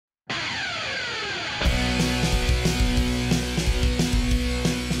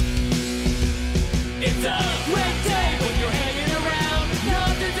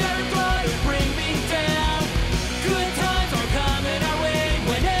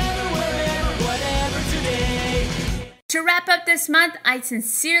wrap up this month, I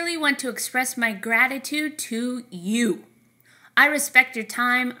sincerely want to express my gratitude to you. I respect your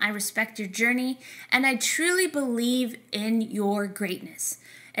time, I respect your journey, and I truly believe in your greatness.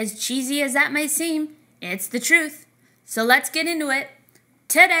 As cheesy as that may seem, it's the truth. So let's get into it.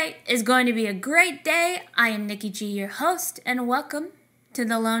 Today is going to be a great day. I am Nikki G, your host, and welcome to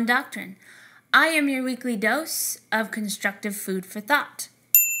the Lone Doctrine. I am your weekly dose of constructive food for thought.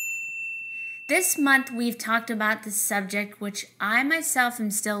 This month we've talked about the subject which I myself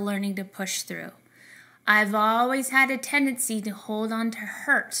am still learning to push through. I've always had a tendency to hold on to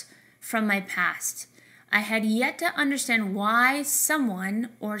hurt from my past. I had yet to understand why someone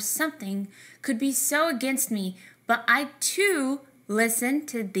or something could be so against me, but I too listen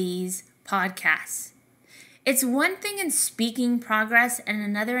to these podcasts. It's one thing in speaking progress and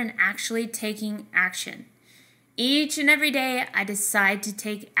another in actually taking action. Each and every day I decide to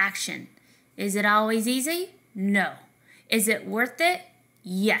take action. Is it always easy? No. Is it worth it?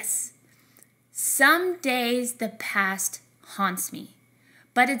 Yes. Some days the past haunts me,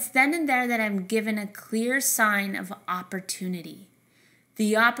 but it's then and there that I'm given a clear sign of opportunity,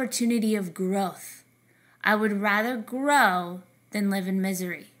 the opportunity of growth. I would rather grow than live in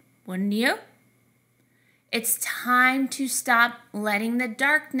misery, wouldn't you? It's time to stop letting the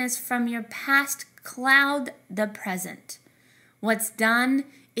darkness from your past cloud the present. What's done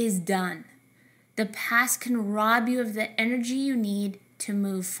is done. The past can rob you of the energy you need to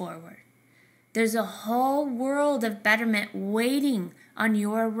move forward. There's a whole world of betterment waiting on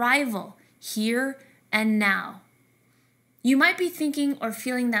your arrival here and now. You might be thinking or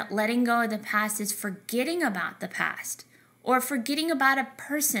feeling that letting go of the past is forgetting about the past, or forgetting about a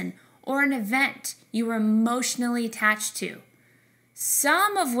person or an event you were emotionally attached to,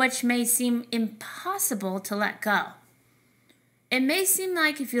 some of which may seem impossible to let go. It may seem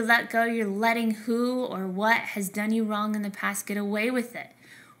like if you let go, you're letting who or what has done you wrong in the past get away with it,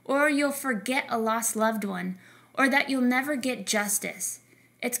 or you'll forget a lost loved one, or that you'll never get justice.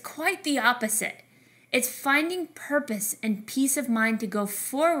 It's quite the opposite. It's finding purpose and peace of mind to go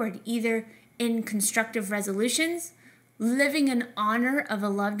forward, either in constructive resolutions, living in honor of a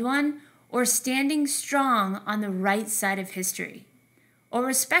loved one, or standing strong on the right side of history. Or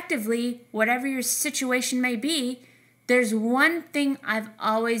respectively, whatever your situation may be, there's one thing I've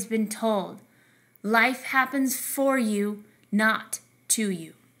always been told. Life happens for you, not to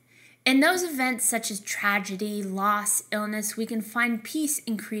you. In those events such as tragedy, loss, illness, we can find peace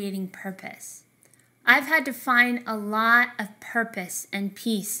in creating purpose. I've had to find a lot of purpose and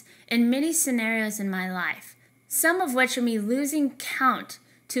peace in many scenarios in my life, some of which are me losing count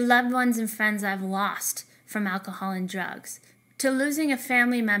to loved ones and friends I've lost from alcohol and drugs, to losing a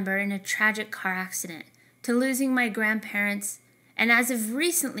family member in a tragic car accident, to losing my grandparents, and as of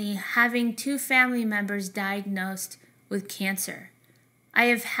recently, having 2 family members diagnosed with cancer. I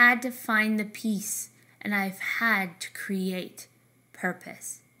have had to find the peace, and I've had to create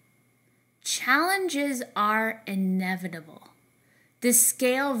purpose. Challenges are inevitable. The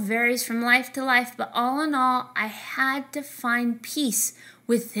scale varies from life to life, but all in all, I had to find peace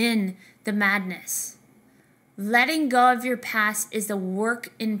within the madness. Letting go of your past is a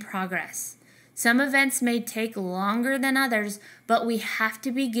work in progress. Some events may take longer than others, but we have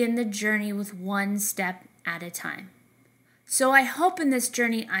to begin the journey with one step at a time. So I hope in this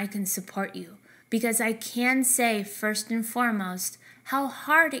journey I can support you, because I can say first and foremost how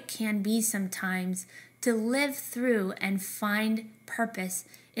hard it can be sometimes to live through and find purpose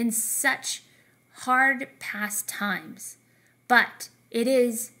in such hard past times. But it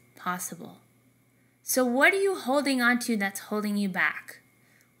is possible. So what are you holding on to that's holding you back?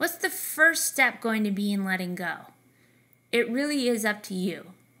 What's the first step going to be in letting go? It really is up to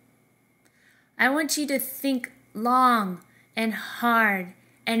you. I want you to think long and hard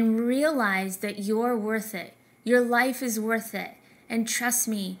and realize that you're worth it. Your life is worth it. And trust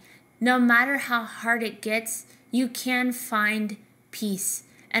me, no matter how hard it gets, you can find peace.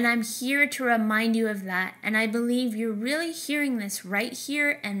 And I'm here to remind you of that. And I believe you're really hearing this right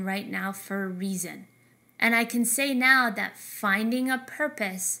here and right now for a reason. And I can say now that finding a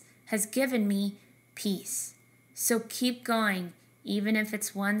purpose has given me peace. So keep going, even if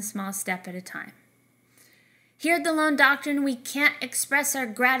it's one small step at a time. Here at the Lone Doctrine, we can't express our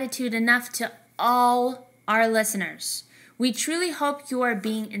gratitude enough to all our listeners. We truly hope you are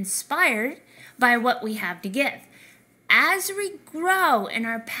being inspired by what we have to give. As we grow in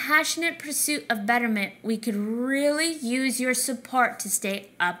our passionate pursuit of betterment, we could really use your support to stay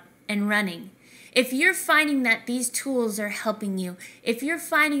up and running. If you're finding that these tools are helping you, if you're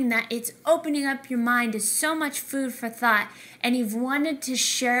finding that it's opening up your mind to so much food for thought, and you've wanted to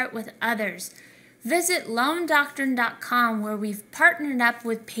share it with others, Visit lonedoctrine.com, where we've partnered up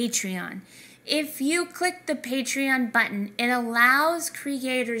with Patreon. If you click the Patreon button, it allows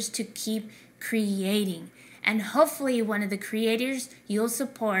creators to keep creating. And hopefully one of the creators you'll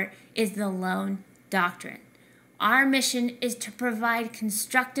support is the Lone Doctrine. Our mission is to provide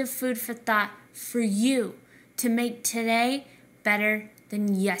constructive food for thought for you to make today better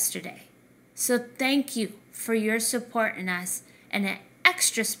than yesterday. So thank you for your support in us, and an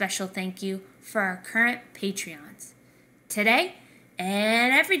extra special thank you for our current Patreons. Today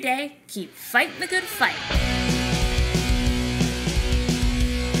and every day, keep fighting the good fight.